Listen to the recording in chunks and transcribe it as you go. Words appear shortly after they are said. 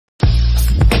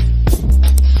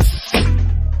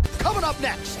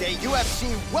next, a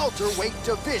UFC welterweight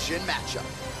division matchup.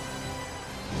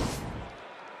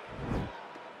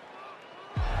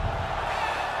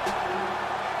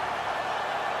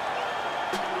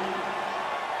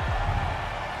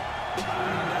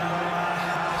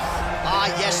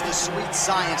 Yes, the sweet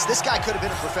science. This guy could have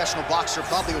been a professional boxer,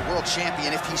 probably a world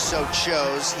champion if he so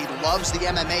chose. He loves the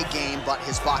MMA game, but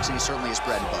his boxing is certainly his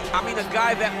bread and butter. I mean, a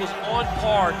guy that was on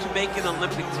par to make an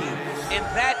Olympic team, and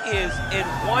that is in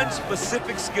one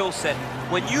specific skill set.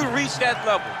 When you reach that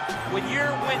level, when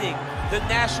you're winning the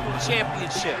national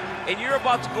championship, and you're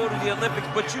about to go to the Olympics,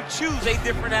 but you choose a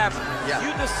different avenue. Yeah.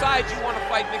 You decide you want to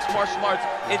fight mixed martial arts.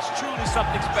 It's truly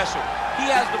something special. He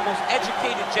has the most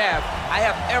educated jab I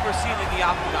have ever seen in the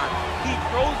octagon. He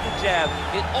throws the jab,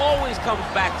 it always comes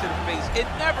back to the face. It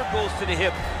never goes to the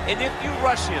hip. And if you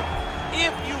rush him, he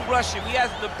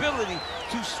has the ability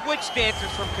to switch stances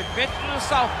from conventional to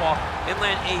southpaw and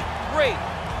land a great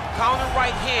counter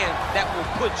right hand that will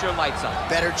put your lights up.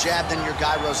 Better jab than your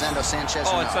guy, Rosendo Sanchez?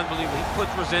 Oh, it's unbelievable. He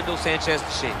puts Rosendo Sanchez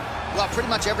to shame. Well,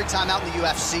 pretty much every time out in the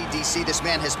UFC, DC, this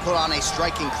man has put on a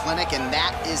striking clinic, and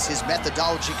that is his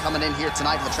methodology coming in here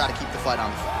tonight. He'll try to keep the fight on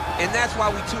the floor. And that's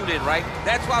why we tune in, right?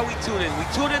 That's why we tune in. We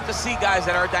tune in to see guys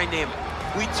that are dynamic.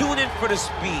 We tune in for the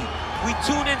speed. We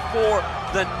tune in for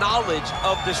the knowledge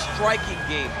of the striking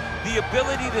game, the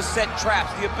ability to set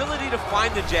traps, the ability to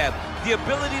find the jab, the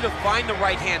ability to find the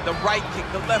right hand, the right kick,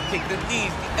 the left kick, the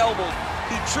knees, the elbows.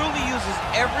 He truly uses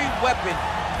every weapon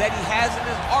that he has in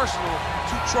his arsenal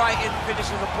to try and finish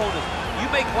his opponent. You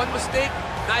make one mistake,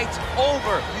 night's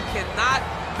over. You cannot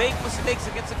make mistakes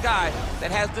against a guy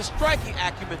that has the striking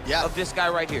acumen of this guy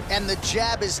right here. And the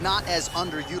jab is not as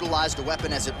underutilized a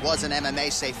weapon as it was in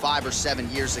MMA, say 5 or 7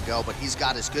 years ago, but he's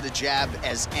got as good a jab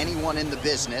as anyone in the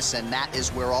business, and that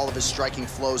is where all of his striking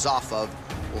flows off of.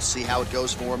 We'll see how it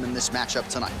goes for him in this matchup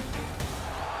tonight.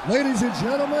 Ladies and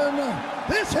gentlemen,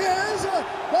 this is the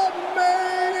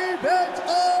main event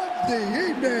of the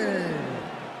evening.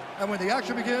 And when the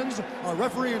action begins, our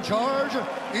referee in charge,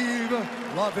 Yves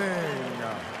Loving.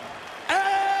 And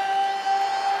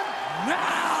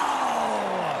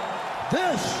now,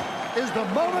 this is the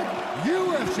moment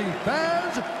UFC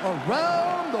fans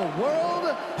around the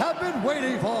world have been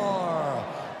waiting for.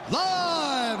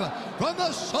 Live from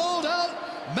the sold-out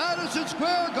Madison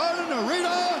Square Garden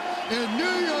Arena in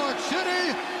New York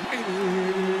City,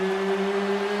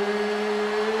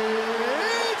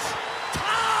 it's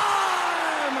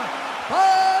time!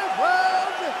 5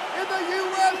 rounds in the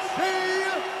UFC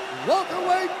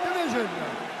welterweight division.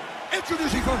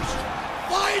 Introducing first,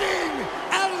 fighting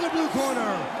out of the blue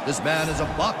corner. This man is a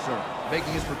boxer,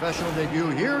 making his professional debut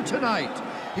here tonight.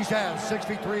 He stands 6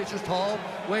 feet 3 inches tall,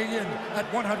 weighing in at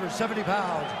 170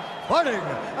 pounds. Fighting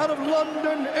out of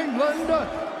London, England,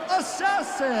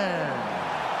 Assassin.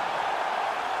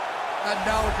 And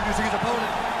now introducing his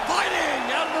opponent,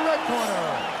 fighting out of the red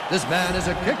corner. This man is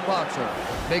a kickboxer,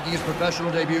 making his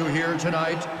professional debut here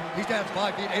tonight. He stands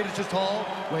 5 feet 8 inches tall,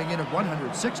 weighing in at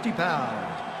 160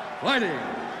 pounds. Fighting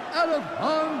out of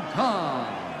Hong Kong,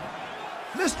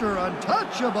 Mr.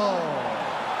 Untouchable.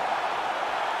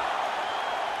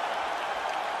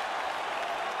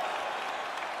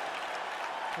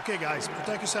 Okay, guys,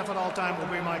 protect yourself at all time,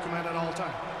 obey my command at all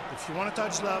time. If you want to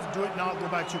touch love, do it now, go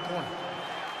back to your corner.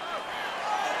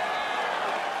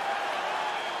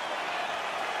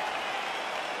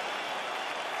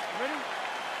 Ready?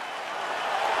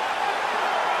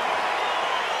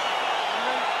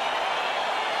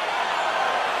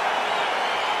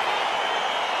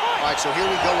 All right, so here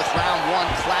we go with round one,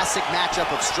 classic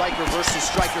matchup of striker versus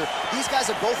striker. These guys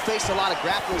have both faced a lot of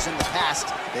grapplers in the past.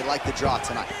 They like the draw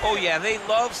tonight. Oh yeah, they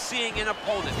love seeing an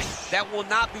opponent that will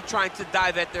not be trying to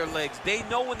dive at their legs. They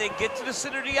know when they get to the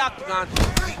center of the octagon,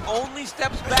 the only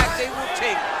steps back they will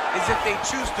take is if they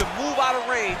choose to move out of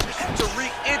range to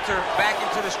re-enter back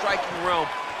into the striking realm.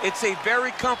 It's a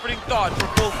very comforting thought for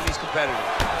both of these competitors.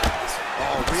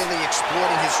 Oh, really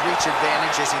exploiting his reach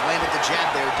advantage as he landed the jab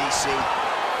there, DC.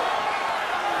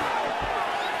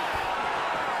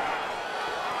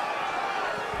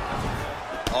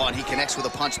 Oh, and he connects with a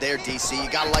punch there, DC. You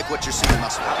gotta like what you're seeing,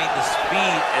 Muscle. I mean, the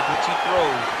speed at which he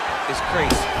throws is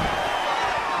crazy.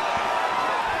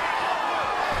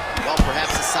 Well,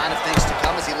 perhaps a sign of things to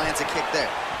come as he lands a kick there.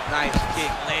 Nice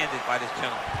kick landed by this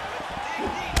gentleman.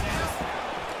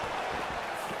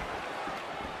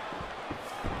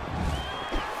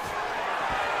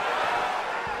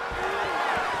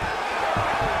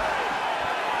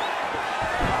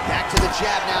 Back to the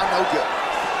jab now, no good.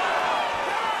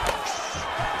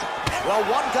 Well,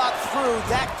 one got through,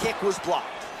 that kick was blocked.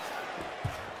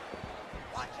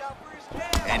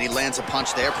 And he lands a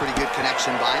punch there. Pretty good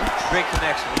connection by him. Great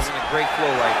connection. He's in a great flow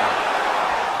right now.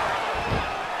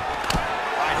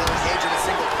 All right, he'll engage in a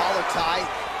single collar tie.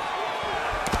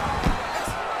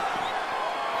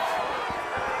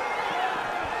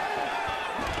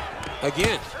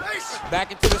 Again,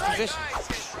 back into this position.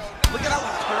 Look at how he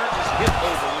turns his hip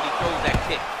over when he throws that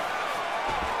kick.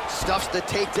 Stuffs the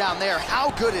takedown there.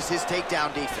 How good is his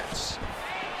takedown defense?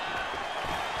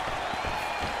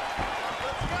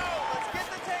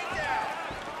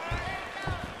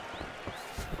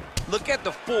 Look at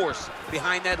the force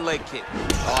behind that leg kick.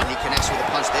 Oh, and he connects with a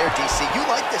punch there, DC. You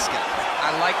like this guy.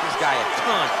 I like this guy a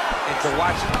ton. And to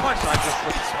watch him punch, I just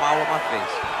put a smile on my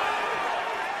face.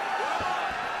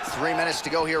 3 minutes to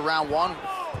go here, round one.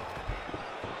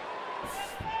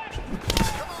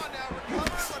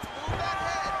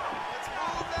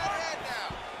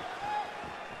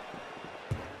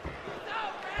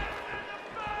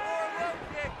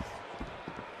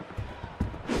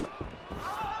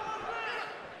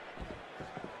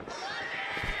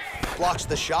 Blocks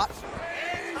the shot.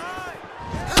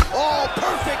 Oh,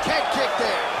 perfect head kick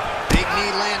there. Big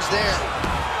knee lands there.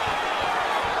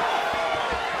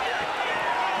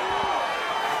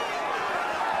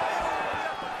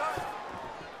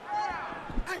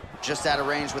 Just out of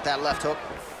range with that left hook.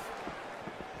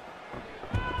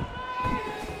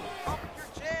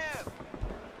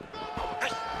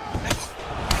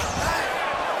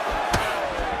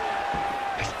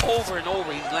 Over and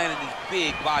over, he's landing these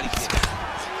big body kicks.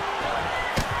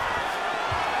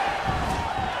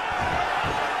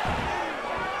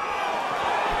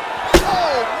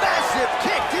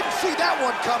 See that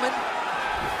one coming. This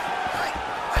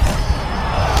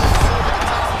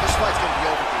fight's gonna be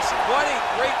over, DC. What a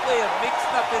great way of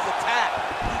mixing up his attack.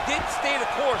 He didn't stay the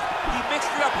course. He mixed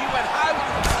it up. He went high with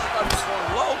his thought he was going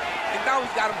low, and now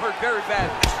he's got him hurt very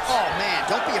badly. Oh, man,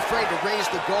 don't be afraid to raise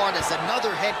the guard as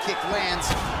another head kick lands.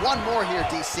 One more here,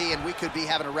 DC, and we could be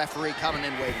having a referee coming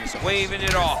in waving us off. Waving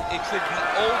it off. It could be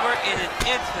over in an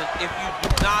instant if you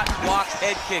do not block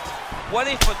head kicks. What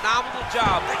a phenomenal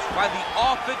job by the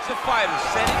offensive fighter,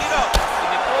 setting it up and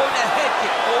then throwing that head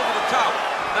kick over the top.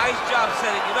 Nice job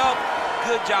setting it up,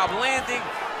 good job landing,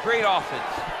 great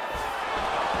offense.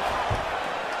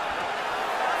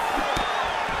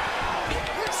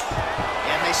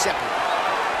 And they separate.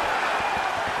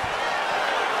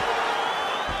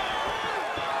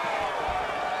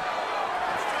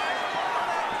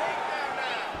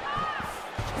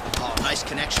 Nice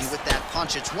connection with that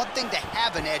punch. It's one thing to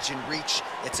have an edge and reach.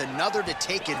 It's another to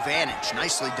take advantage.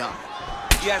 Nicely done.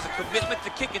 He has a commitment to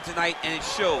kicking tonight, and it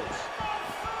shows.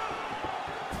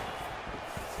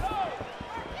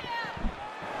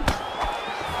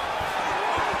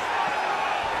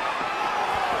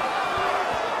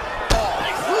 Oh,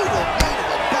 brutal knee to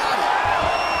the body.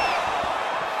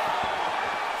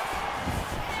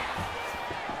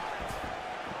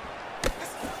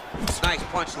 Nice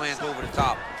punch lands over the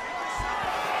top.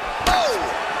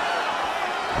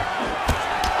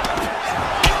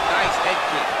 Nice head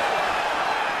kick.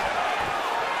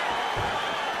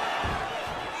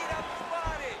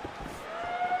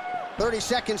 30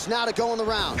 seconds now to go in the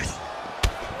round.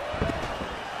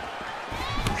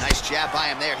 Nice jab by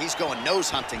him there. He's going nose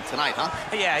hunting tonight, huh?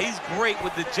 Yeah, he's great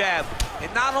with the jab.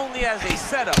 And not only as a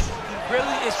setup, he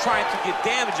really is trying to get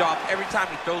damage off every time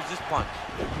he throws this punch.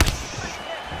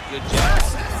 Good jab.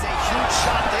 That's a huge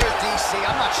shot there, DC.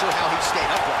 I'm not sure how he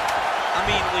stayed upright. I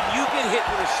mean, when you get hit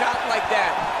with a shot like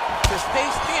that, to stay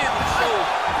standing shows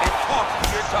and talks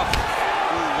to your toughness.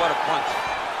 Ooh, what a punch.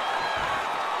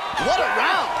 What a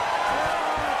round.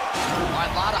 All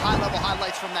right, a lot of high-level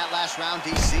highlights from that last round,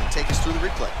 DC. Take us through the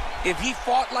replay. If he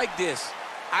fought like this,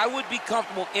 I would be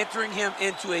comfortable entering him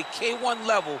into a K1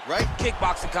 level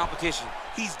kickboxing competition.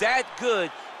 He's that good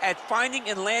at finding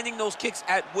and landing those kicks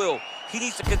at will. He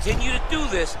needs to continue to do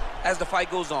this as the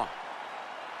fight goes on.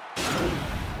 What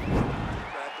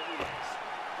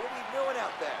are you doing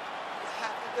out there? You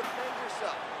have to defend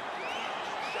yourself. You can't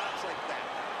shoot shots like that.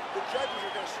 The judges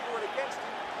are going to score it against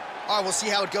you. All right, we'll see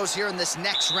how it goes here in this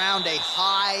next round. A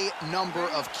high number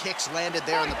of kicks landed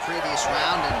there in the previous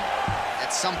round, and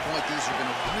at some point, these are going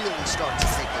to really start to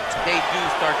take their toll. They do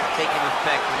start to take an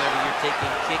effect whenever you're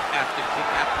taking kick after kick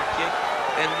after kick,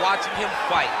 and watching him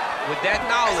fight with that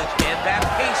knowledge and that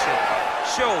patience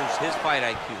shows his fight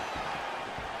IQ.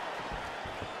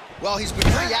 Well, he's been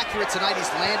pretty accurate tonight.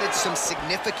 He's landed some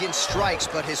significant strikes,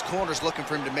 but his corner's looking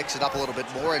for him to mix it up a little bit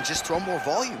more and just throw more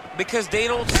volume. Because they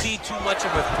don't see too much of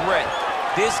a threat.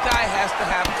 This guy has to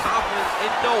have confidence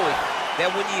in knowing that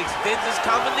when he extends his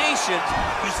combinations,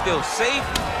 he's still safe,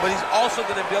 but he's also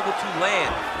going to be able to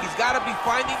land. He's got to be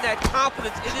finding that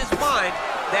confidence in his mind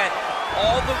that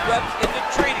all the reps in the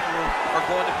training room are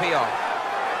going to pay off.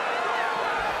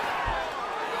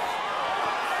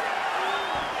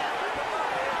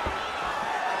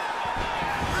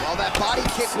 Well, that body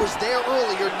kick was there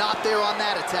earlier, not there on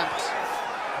that attempt.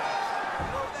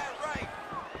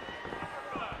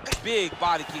 Big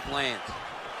body kick lands.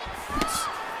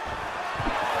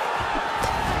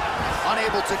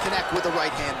 Unable to connect with the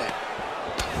right hand there.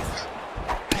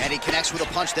 And he connects with a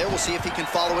punch there. We'll see if he can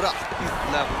follow it up.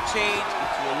 Level change, get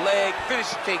to a leg, finish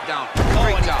the takedown. Oh,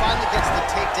 Great and he job. finally gets the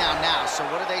takedown now. So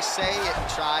what do they say?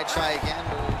 Try again.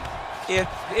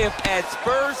 If at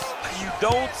first you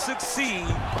don't succeed,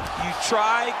 you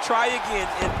try again.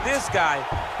 And this guy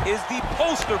is the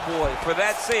poster boy for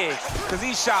that saying, because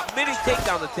he shot many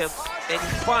takedown attempts and he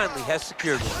finally has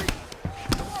secured one.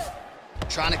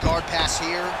 Trying to guard pass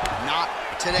here, not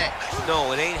today.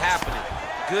 No, it ain't happening.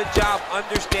 Good job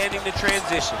understanding the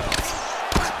transition.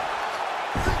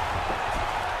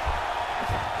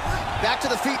 Back to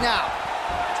the feet now.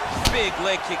 Big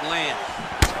leg kick land.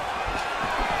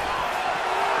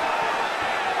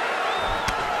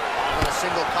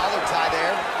 Single collar tie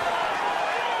there.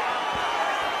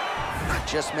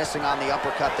 Just missing on the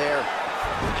uppercut there.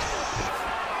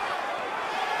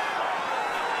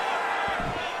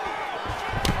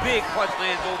 Big punch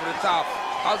lands over the top.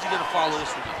 How's he gonna follow this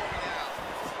one?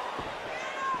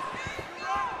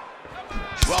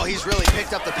 Well, he's really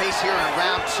picked up the pace here in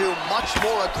round two. Much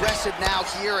more aggressive now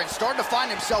here and starting to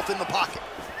find himself in the pocket.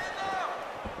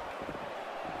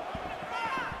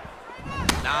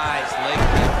 Nice leg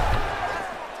kick.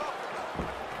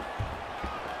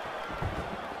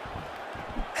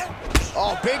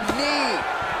 Oh, big knee.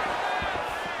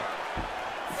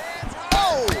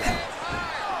 Oh!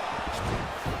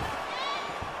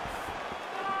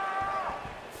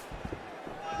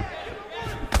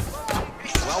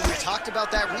 Well, we talked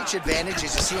about that reach advantage as you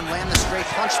see him land the straight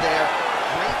punch there.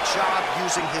 Great job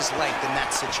using his length in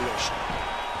that situation.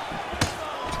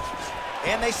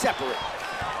 And they separate.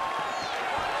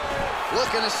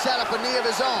 Looking to set up a knee of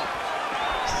his own.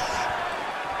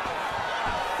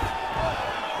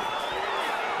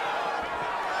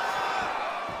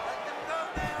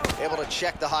 Able to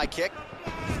check the high kick.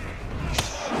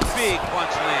 Big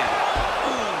punch land.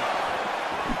 Ooh.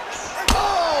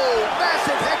 Oh,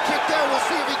 massive head kick there. We'll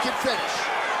see if he can finish.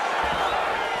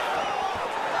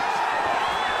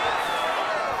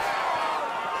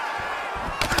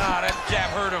 Ah, that jab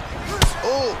hurt him.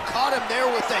 Oh, caught him there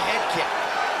with the head kick.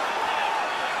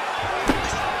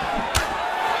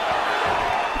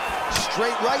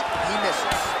 Straight right, he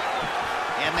misses.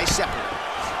 And they separate.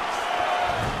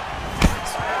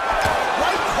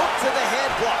 To the head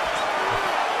blocked.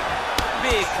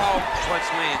 Big powerful punch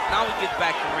land. Now he gets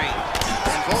back in range.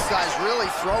 And both guys really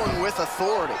throwing with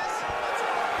authority.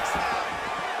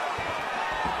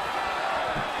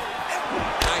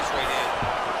 Nice right hand.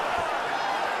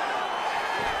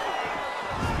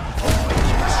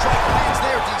 Strike lands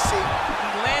there, DC.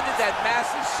 He landed that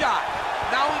massive shot.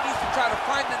 Now he needs to try to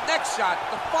find the next shot,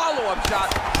 the follow-up shot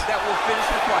that will finish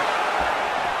the fight.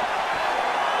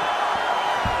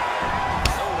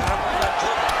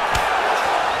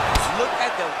 Look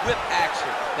at the whip action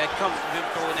that comes from him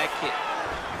throwing that kick.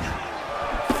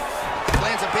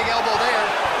 Lands a big elbow there.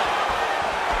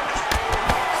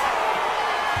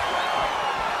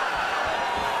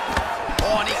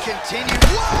 Oh, and he continues.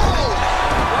 Whoa!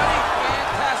 What a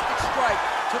fantastic strike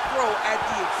to throw at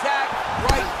the exact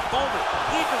right moment.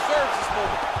 He deserves this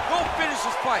moment. Go finish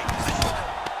this fight.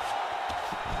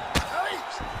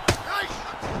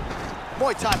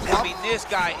 Muay Thai I mean, this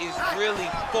guy is really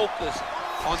focused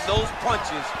on those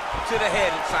punches to the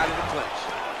head inside of the clinch.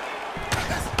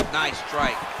 Nice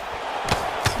strike.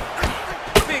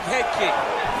 Big head kick.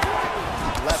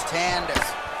 Left hand.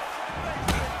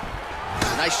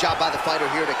 Nice job by the fighter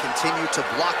here to continue to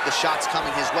block the shots coming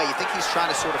his way. You think he's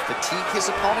trying to sort of fatigue his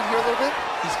opponent here a little bit?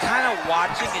 He's kind of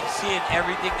watching and seeing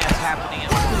everything that's happening. He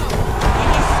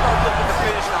needs to start looking to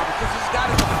finish now because he's got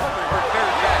his opponent hurt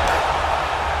very bad.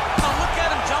 Now look at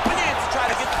him jumping in to try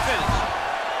to get the finish.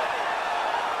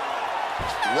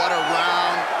 What a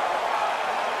round.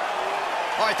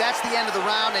 All right, that's the end of the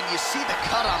round, and you see the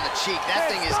cut on the cheek. That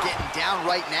thing is getting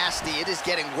downright nasty. It is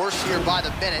getting worse here by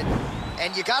the minute.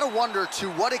 And you got to wonder, to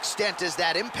what extent does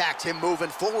that impact him moving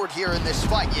forward here in this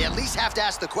fight? You at least have to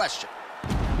ask the question.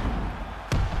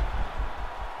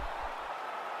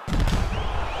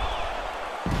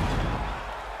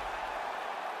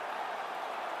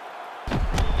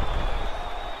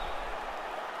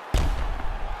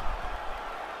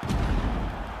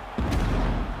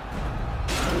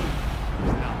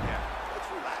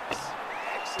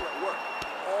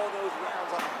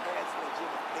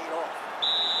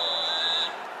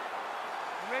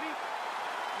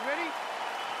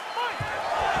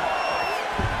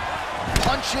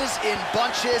 punches in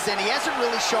bunches, and he hasn't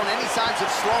really shown any signs of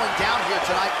slowing down here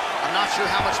tonight. I'm not sure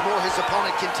how much more his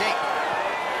opponent can take.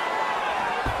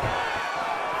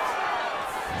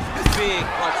 Big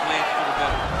punch lands through the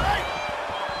middle.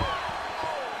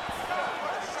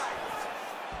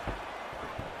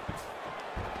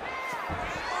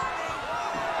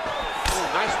 Oh,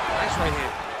 nice right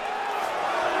hand.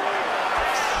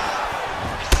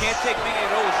 Can't take many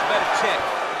of those, you better check.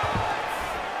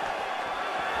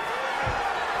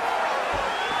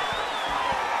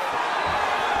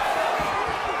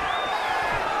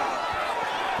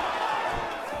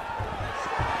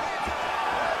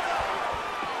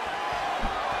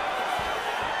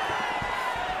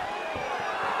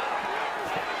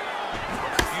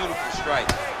 Beautiful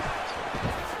strike.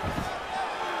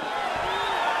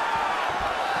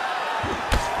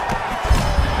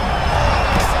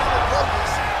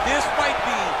 This might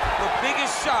be the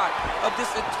biggest shot of this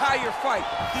entire fight.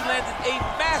 He landed a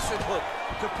massive hook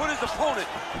to put his opponent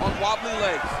on wobbly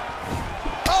legs.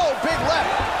 Oh, big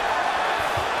left.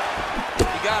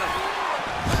 He got him.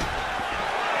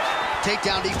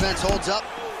 Takedown defense holds up.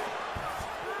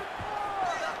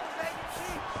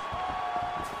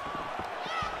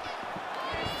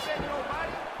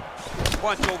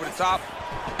 Punch over the top.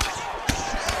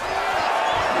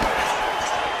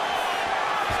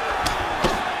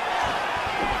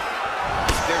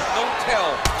 There's no tell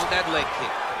on that leg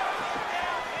kick.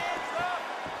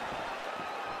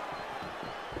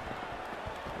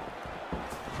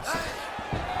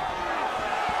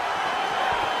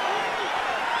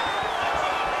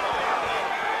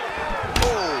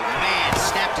 Oh, man,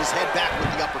 snapped his head back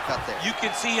with the uppercut there. You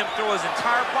can see him throw his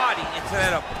entire body into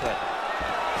that uppercut.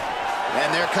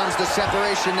 And there comes the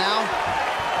separation now.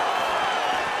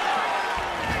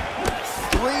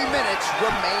 3 minutes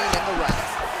remain in the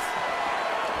round.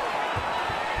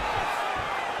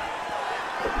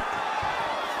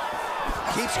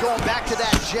 Keeps going back to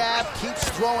that jab, keeps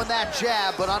throwing that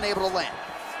jab, but unable to land.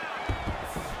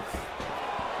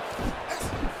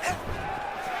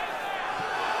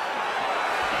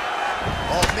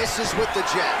 Oh, misses with the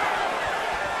jab.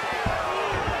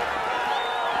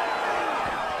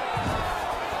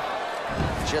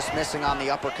 Just missing on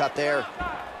the uppercut there.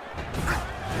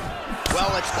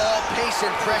 Well, it's all pace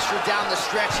and pressure down the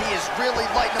stretch. He is really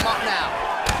lighting them up now.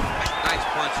 Nice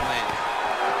punch landed.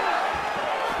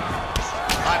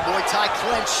 All right, Muay Thai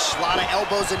clinch. A lot of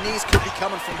elbows and knees could be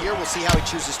coming from here. We'll see how he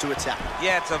chooses to attack.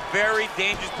 Yeah, it's a very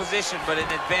dangerous position, but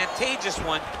an advantageous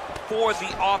one for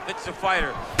the offensive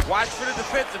fighter. Watch for the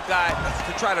defensive guy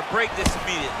to try to break this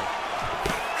immediately.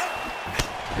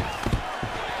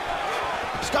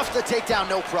 Stuffs the takedown,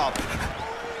 no problem.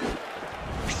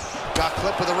 Got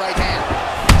clipped with the right hand.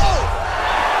 Oh!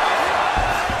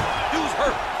 Dude's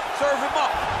hurt. Serve him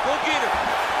up. Go get him.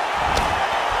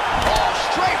 Oh,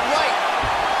 straight right.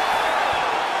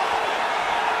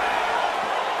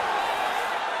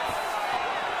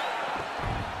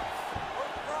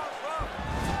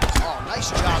 Oh, nice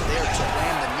job there to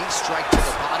land the knee strike to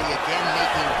the body again,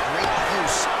 making great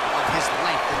use of his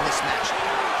length in this match.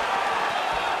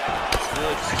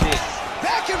 Good stick.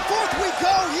 Back and forth we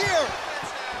go here.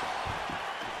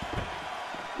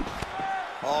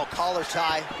 Oh, collar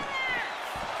tie.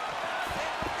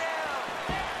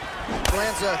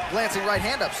 Lands a glancing right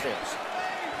hand upstairs.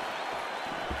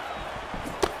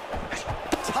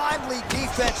 Timely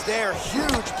defense there.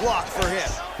 Huge block for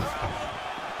him.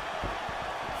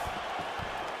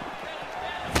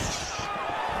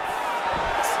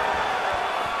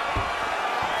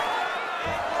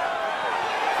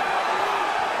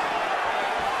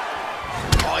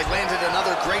 Landed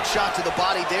another great shot to the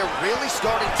body there, really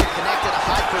starting to connect at a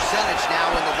high percentage now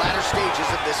in the latter stages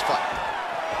of this fight.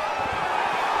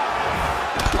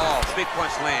 Oh, big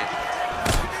punch land.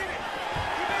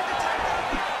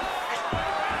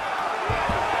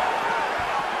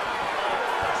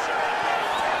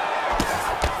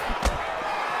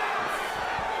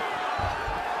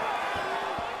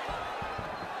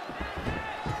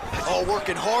 Oh,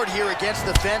 working hard here against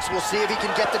the fence. We'll see if he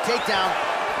can get the takedown.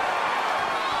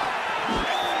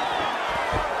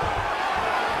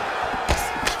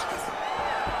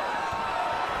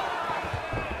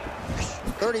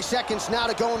 30 seconds now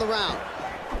to go in the round.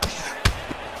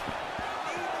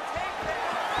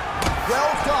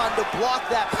 Well done to block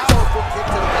that powerful kick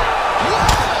to the body.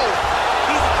 Whoa!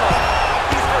 He's hurt.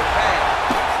 He's hurt bad.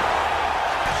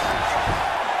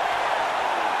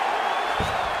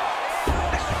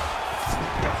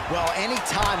 Well,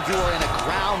 anytime you are in a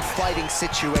ground fighting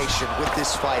situation with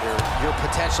this fighter, you're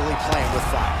potentially playing with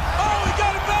fire. Oh, he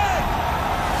got it back!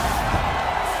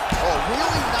 Oh,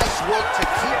 really nice work to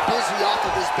keep busy off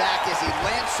of his back as he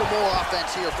lands some more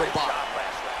offense here from Bob.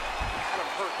 Had him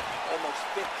hurt, almost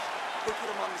finished. Look at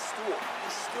him on the stool.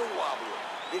 He's still wobbling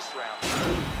this round.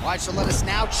 All right, so let us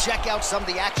now check out some of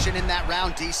the action in that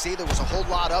round, DC. There was a whole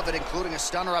lot of it, including a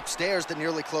stunner upstairs that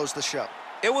nearly closed the show.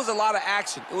 It was a lot of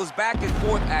action. It was back and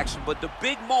forth action, but the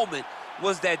big moment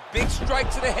was that big strike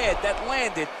to the head that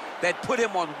landed, that put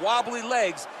him on wobbly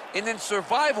legs, and in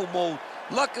survival mode,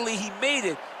 luckily he made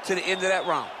it to the end of that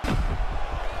round.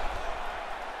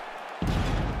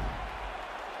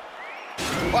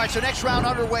 All right, so next round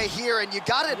underway here, and you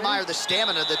gotta admire the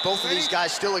stamina that both of these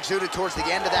guys still exuded towards the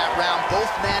end of that round. Both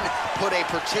men put a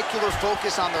particular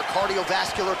focus on their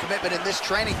cardiovascular commitment in this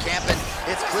training camp, and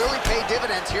it's clearly paid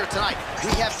dividends here tonight.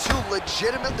 We have two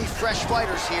legitimately fresh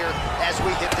fighters here as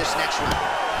we hit this next round.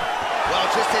 Well,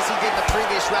 just as he did in the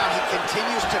previous round, he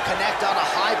continues to connect on a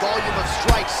high volume of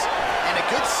strikes, and a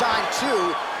good sign,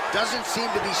 too, doesn't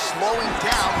seem to be slowing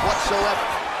down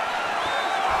whatsoever.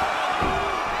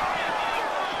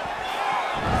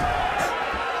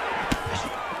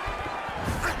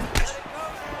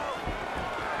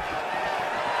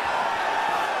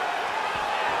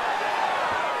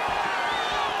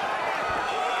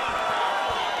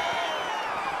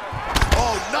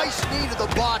 Nice knee to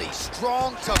the body,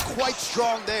 strong to quite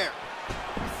strong there.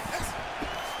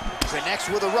 Connects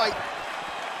with a right.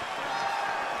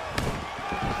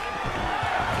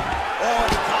 Oh,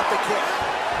 and he caught the kick.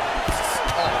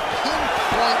 Oh,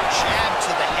 pinpoint jab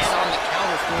to the head on the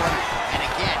counter for him. And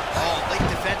again, late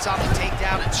defense on the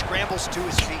takedown and scrambles to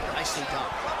his feet. Nicely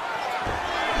done.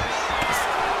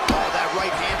 Oh, that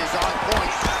right hand is on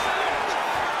point.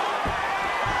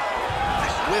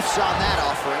 Whiffs on that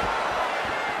offering.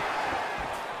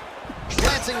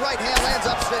 Glancing right hand lands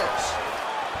upstairs.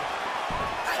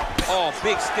 Oh,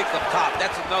 big stick up top.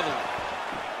 That's another one.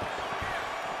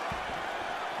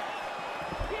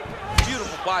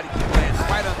 Beautiful body kick lands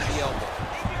right under the elbow.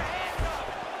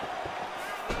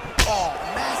 Oh,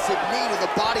 massive knee to the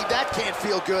body. That can't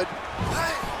feel good.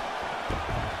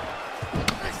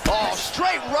 Oh,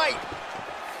 straight right.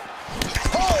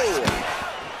 Oh!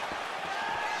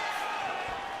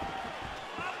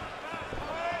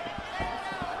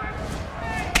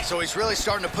 So he's really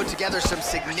starting to put together some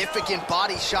significant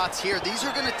body shots here. These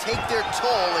are going to take their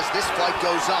toll as this fight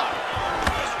goes on.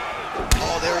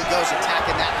 Oh, there he goes,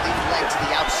 attacking that lead leg to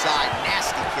the outside.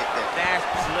 Nasty kick there.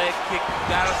 Nasty leg kick. You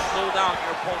got to slow down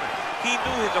your opponent. He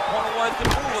knew his opponent wanted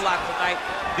to move a lot tonight.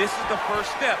 This is the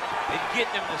first step in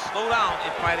getting him to slow down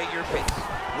and fight at your pace.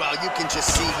 Well, you can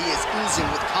just see he is oozing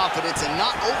with confidence, and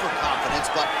not overconfidence,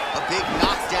 but a big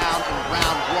knockdown in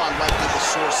round one might be the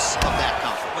source of that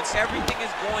confidence. When everything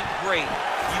is going great,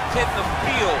 you tend to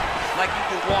feel like you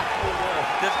can walk through a wall.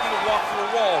 He doesn't need to walk through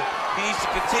a wall. He needs to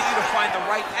continue to find the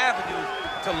right avenue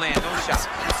to land those shots.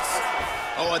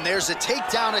 Oh, and there's a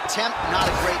takedown attempt. Not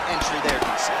a great entry there,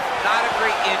 DC. Not a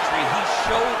great entry. He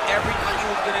showed everything he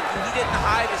was going to do. He didn't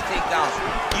hide his takedowns.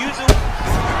 Use him.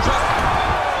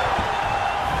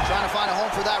 Trying to find a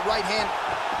home for that right hand.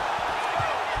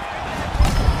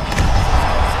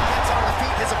 Gets on the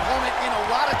feet. His opponent in a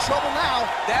lot of trouble now.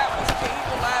 That was Cain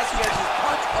Velasquez's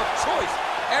punch of choice.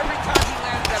 Every time he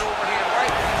lands that overhand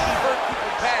right, he hurt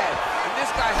people bad. And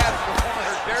this guy has his opponent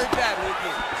hurt very badly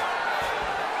again.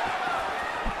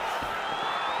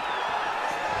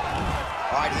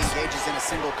 All right, he engages in a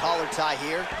single collar tie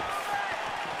here.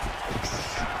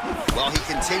 Well, he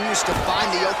continues to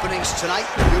find the openings tonight.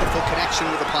 Beautiful connection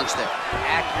with a punch there.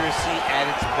 Accuracy at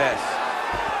its best.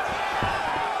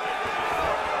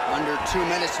 Under 2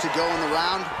 minutes to go in the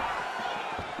round.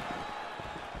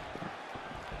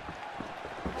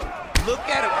 Look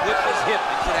at him whip his hip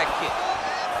into that kick.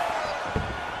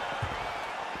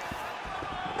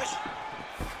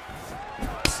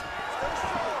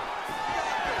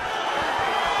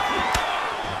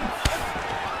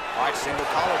 All right, single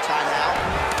collar tie now.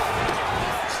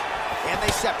 And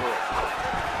they separate.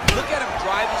 Look at him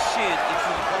drive his shin into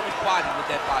the opponent's body with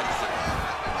that body kick.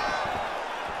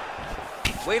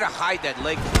 Way to hide that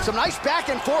leg. Some nice back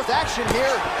and forth action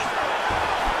here.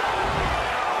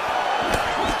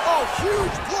 Oh,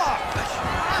 huge block.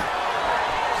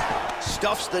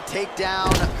 Stuffs the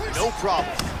takedown, no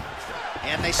problem.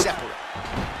 And they separate.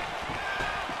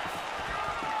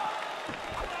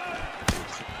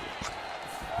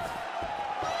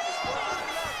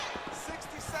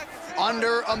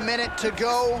 Under a minute to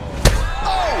go.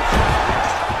 Oh!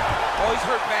 Oh, he's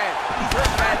hurt bad. He's hurt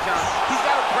bad, John. He's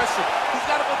got to press him. He's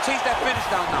got to go chase that finish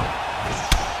down now.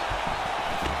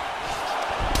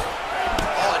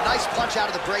 Oh, a nice punch out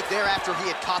of the break there after he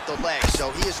had caught the leg. So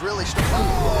he is really...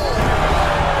 Oh!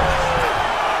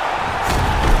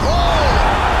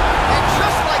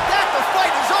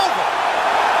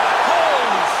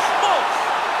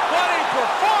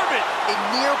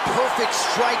 big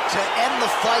strike to end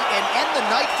the fight and end the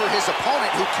night for his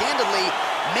opponent, who candidly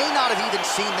may not have even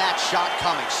seen that shot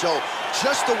coming. So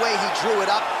just the way he drew it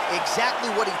up,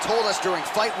 exactly what he told us during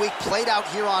fight week, played out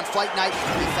here on fight night.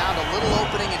 He found a little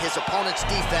opening in his opponent's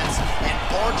defense and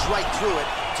barged right through it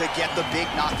to get the big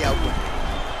knockout win.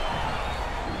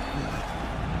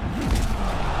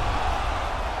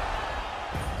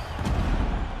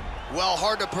 Well,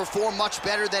 hard to perform much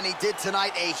better than he did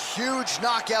tonight. A huge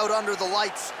knockout under the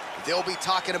lights. They'll be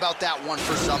talking about that one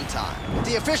for some time.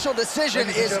 The official decision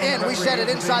is in. We said it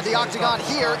inside the octagon.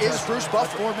 Here is Bruce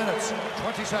Buffer. 4 minutes,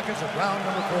 20 seconds of round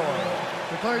number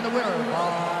 4. Declaring the winner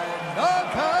by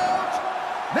knockout,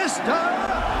 Mr.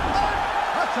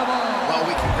 Untouchable. Well,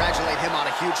 we congratulate him on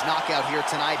a huge knockout here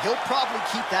tonight. He'll probably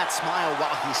keep that smile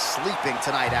while he's sleeping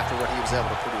tonight after what he was able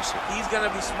to produce here. He's going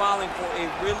to be smiling for a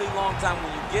really long time.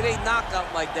 When you get a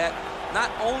knockout like that, not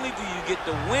only do you get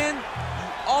the win, you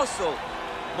also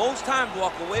most times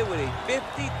walk away with a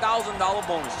 $50,000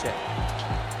 bonus check.